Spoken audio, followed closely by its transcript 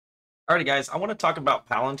Alrighty, guys, I want to talk about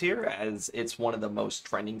Palantir as it's one of the most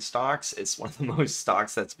trending stocks. It's one of the most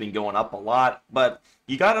stocks that's been going up a lot, but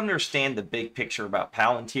you got to understand the big picture about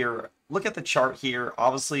Palantir. Look at the chart here.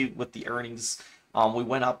 Obviously, with the earnings, we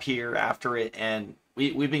went up here after it, and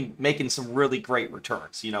we've been making some really great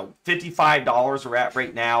returns. $55 we're at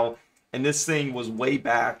right now, and this thing was way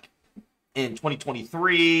back in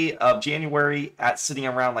 2023 of January at sitting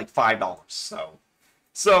around like $5.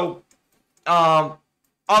 So, um,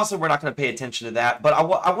 obviously we're not going to pay attention to that, but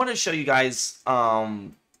I want to show you guys,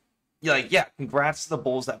 yeah, congrats to the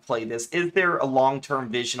bulls that play this. Is there a long-term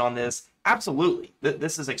vision on this? Absolutely.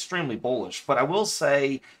 This is extremely bullish, but I will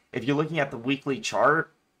say, if you're looking at the weekly chart,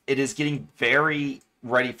 it is getting very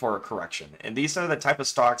ready for a correction. And these are the type of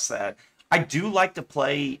stocks that I do like to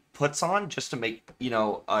play puts on just to make,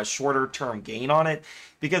 a shorter term gain on it,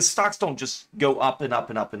 because stocks don't just go up and up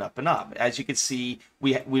and up and up and up. As you can see,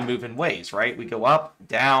 we move in waves, right? We go up,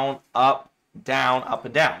 down, up, down, up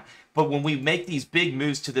and down. But when we make these big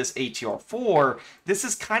moves to this ATR4, this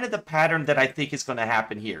is kind of the pattern that I think is going to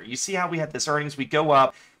happen here. You see how we had this earnings, we go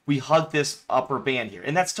up, we hug this upper band here,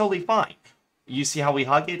 and that's totally fine. You see how we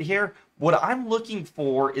hug it here? What I'm looking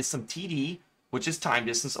for is some TD, which is time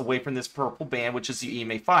distance, away from this purple band, which is the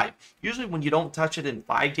EMA 5. Usually when you don't touch it in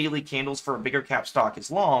 5 daily candles for a bigger cap stock is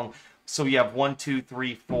long, so you have 1, 2,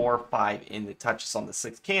 3, 4, 5, and it touches on the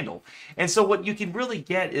 6th candle. And so what you can really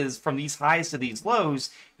get is from these highs to these lows,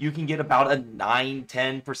 you can get about a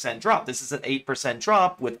 9-10% drop. This is an 8%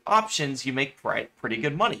 drop. With options, you make pretty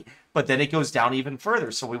good money. But then it goes down even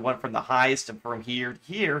further. So we went from the highest, and from here to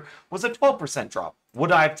here was a 12% drop.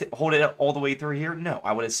 Would I hold it all the way through here? No,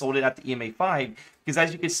 I would have sold it at the EMA 5, because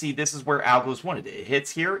as you can see, this is where algos wanted it. It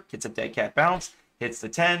hits here, gets a dead cat bounce, hits the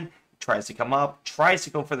 10, tries to come up, tries to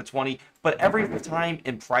go for the 20, but every time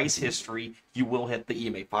in price history, you will hit the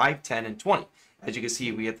EMA 5, 10, and 20. As you can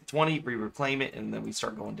see, we hit the 20, we reclaim it, and then we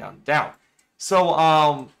start going down and down. So,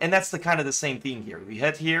 and that's the kind of the same thing here. We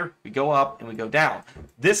hit here, we go up, and we go down.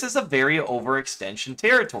 This is a very overextension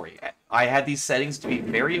territory. I had these settings to be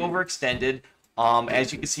very overextended.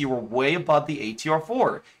 As you can see, we're way above the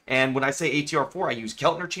ATR4. And when I say ATR4, I use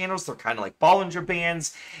Keltner channels. They're kind of like Bollinger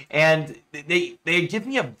Bands. And they give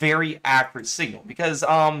me a very accurate signal because,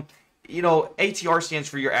 ATR stands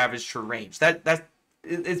for your average true range. That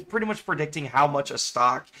is pretty much predicting how much a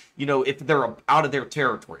stock, if they're out of their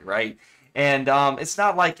territory, right? And it's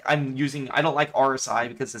not like I don't like RSI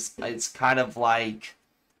because it's kind of like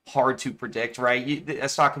hard to predict, right? A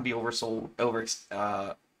stock can be oversold,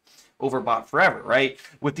 overbought forever, right?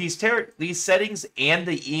 With these settings and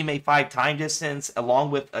the EMA 5 time distance, along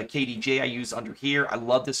with a KDJ I use under here, I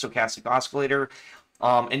love this stochastic oscillator.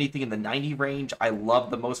 Anything in the 90 range, I love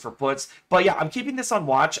the most for puts. But yeah, I'm keeping this on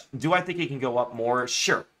watch. Do I think it can go up more?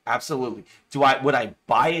 Sure, absolutely. Would I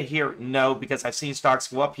buy it here? No, because I've seen stocks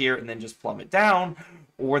go up here and then just plummet down,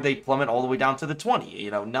 or they plummet all the way down to the 20.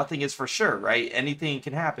 Nothing is for sure, right? Anything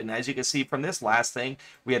can happen. As you can see from this last thing,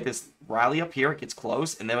 we had this rally up here, it gets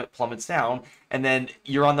close, and then it plummets down, and then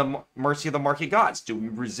you're on the mercy of the market gods. Do we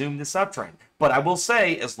resume this uptrend? But I will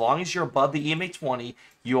say, as long as you're above the EMA 20,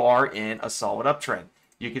 you are in a solid uptrend.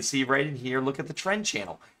 You can see right in here, look at the trend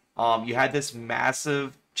channel. You had this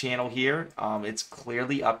massive channel here. It's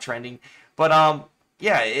clearly uptrending. But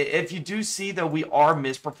yeah, if you do see, though, we are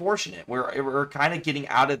misproportionate. We're kind of getting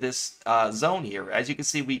out of this zone here. As you can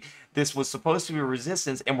see, this was supposed to be a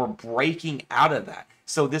resistance, and we're breaking out of that.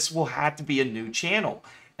 So this will have to be a new channel.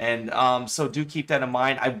 And so do keep that in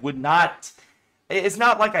mind. I would not... It's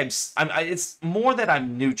not like it's more that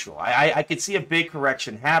I'm neutral. I could see a big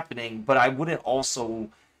correction happening, but I wouldn't also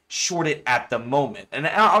short it at the moment. And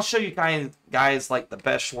I'll show you guys like the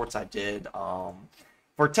best shorts I did.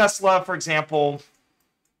 For Tesla, for example,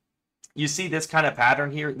 you see this kind of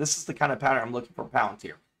pattern here. This is the kind of pattern I'm looking for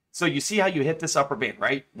Palantir. So you see how you hit this upper band,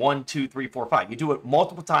 right? 1, 2, 3, 4, 5. You do it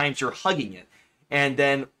multiple times, you're hugging it. And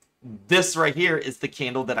then this right here is the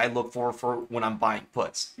candle that I look for when I'm buying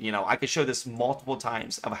puts. I could show this multiple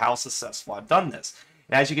times of how successful I've done this.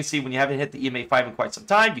 And as you can see, when you haven't hit the EMA 5 in quite some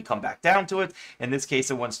time, you come back down to it. In this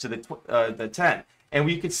case, it went to the 10. And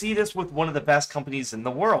we could see this with one of the best companies in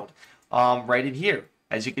the world, right in here.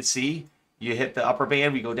 As you can see, you hit the upper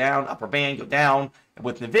band, we go down, upper band, go down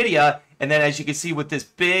with NVIDIA. And then as you can see with this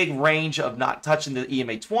big range of not touching the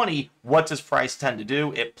EMA 20, what does price tend to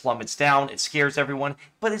do? It plummets down, it scares everyone,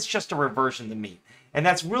 but it's just a reversion to mean. And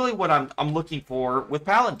that's really what I'm looking for with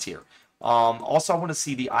Palantir. Also, I want to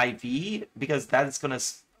see the IV, because that is going to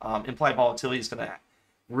imply volatility is going to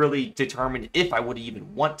really determine if I would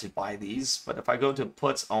even want to buy these. But if I go to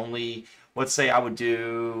puts only, let's say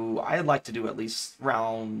I'd like to do at least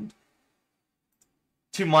around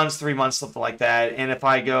 2 months, 3 months, something like that. And if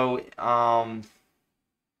I go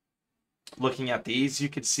looking at these, you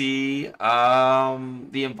could see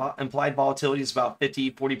the implied volatility is about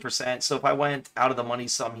 50-40%. So if I went out of the money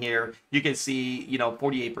some here, you can see,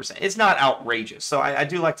 48%. It's not outrageous. So I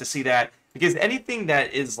do like to see that, because anything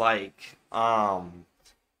that is like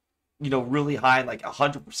really high, like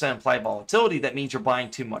 100% implied volatility, that means you're buying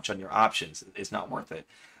too much on your options. It's not worth it.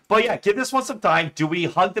 But yeah, give this one some time. Do we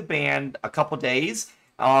hug the band a couple days?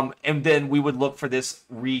 And then we would look for this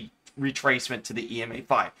retracement to the EMA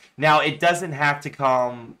 5. Now, it doesn't have to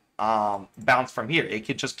come bounce from here. It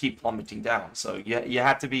could just keep plummeting down. So you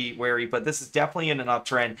have to be wary. But this is definitely in an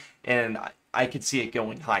uptrend, and I could see it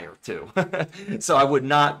going higher too. So I would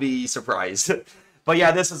not be surprised. But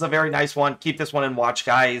yeah, this is a very nice one. Keep this one in watch,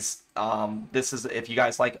 guys. This is, if you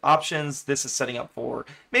guys like options, this is setting up for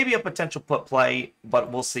maybe a potential put play,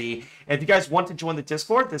 but we'll see. And if you guys want to join the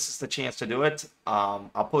Discord, this is the chance to do it.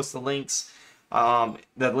 I'll post the links. The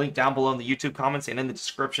link down below in the YouTube comments, and in the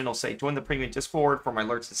description it'll say join the premium Discord for my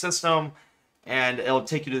alerts and system, and it'll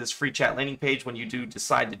take you to this free chat landing page when you do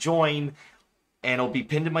decide to join, and it'll be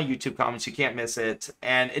pinned in my YouTube comments. You can't miss it.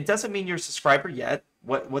 And it doesn't mean you're a subscriber yet.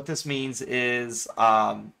 What this means is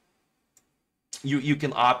you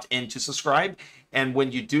can opt in to subscribe, and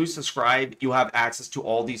when you do subscribe, you have access to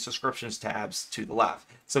all these subscriptions tabs to the left.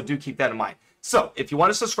 So do keep that in mind. So if you want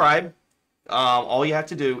to subscribe, all you have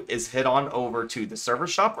to do is head on over to the server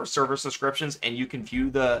shop or server subscriptions, and you can view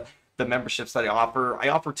the memberships that I offer. I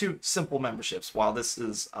offer 2 simple memberships while this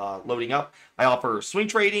is loading up. I offer swing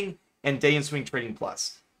trading and day and swing trading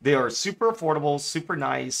plus. They are super affordable, super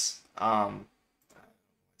nice.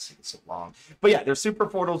 It's so long, but yeah, they're super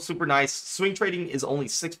affordable, super nice. Swing trading is only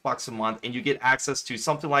 $6 a month, and you get access to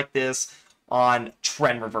something like this on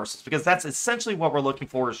trend reversals, because that's essentially what we're looking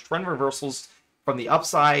for, is trend reversals from the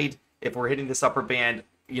upside. If we're hitting this upper band,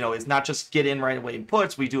 it's not just get in right away in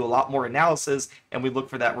puts. We do a lot more analysis, and we look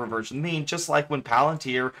for that reversion mean. Just like when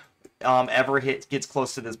Palantir gets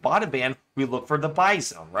close to this bottom band, we look for the buy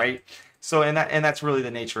zone, right? So and that's really the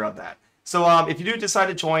nature of that. So if you do decide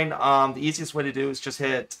to join, the easiest way to do is just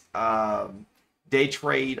hit day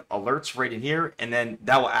trade alerts right in here, and then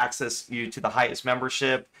that will access you to the highest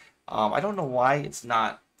membership. I don't know why it's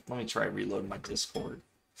not. Let me try reloading my Discord.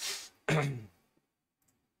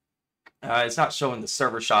 It's not showing the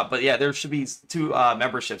server shop, but yeah, there should be 2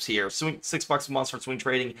 memberships here. $6 a month for swing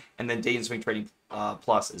trading, and then day and swing trading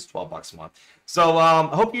plus is $12 a month. So I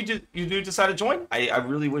hope you do decide to join. I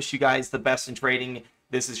really wish you guys the best in trading.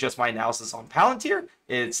 This is just my analysis on Palantir.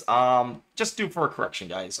 It's just due for a correction,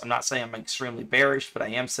 guys. I'm not saying I'm extremely bearish, but I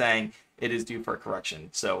am saying it is due for a correction.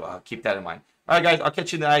 So keep that in mind. All right, guys, I'll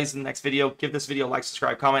catch you guys in the next video. Give this video a like,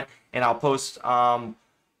 subscribe, comment, and I'll post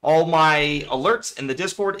all my alerts in the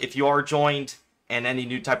Discord if you are joined, and any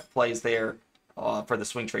new type of plays there for the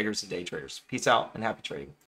swing traders and day traders. Peace out and happy trading.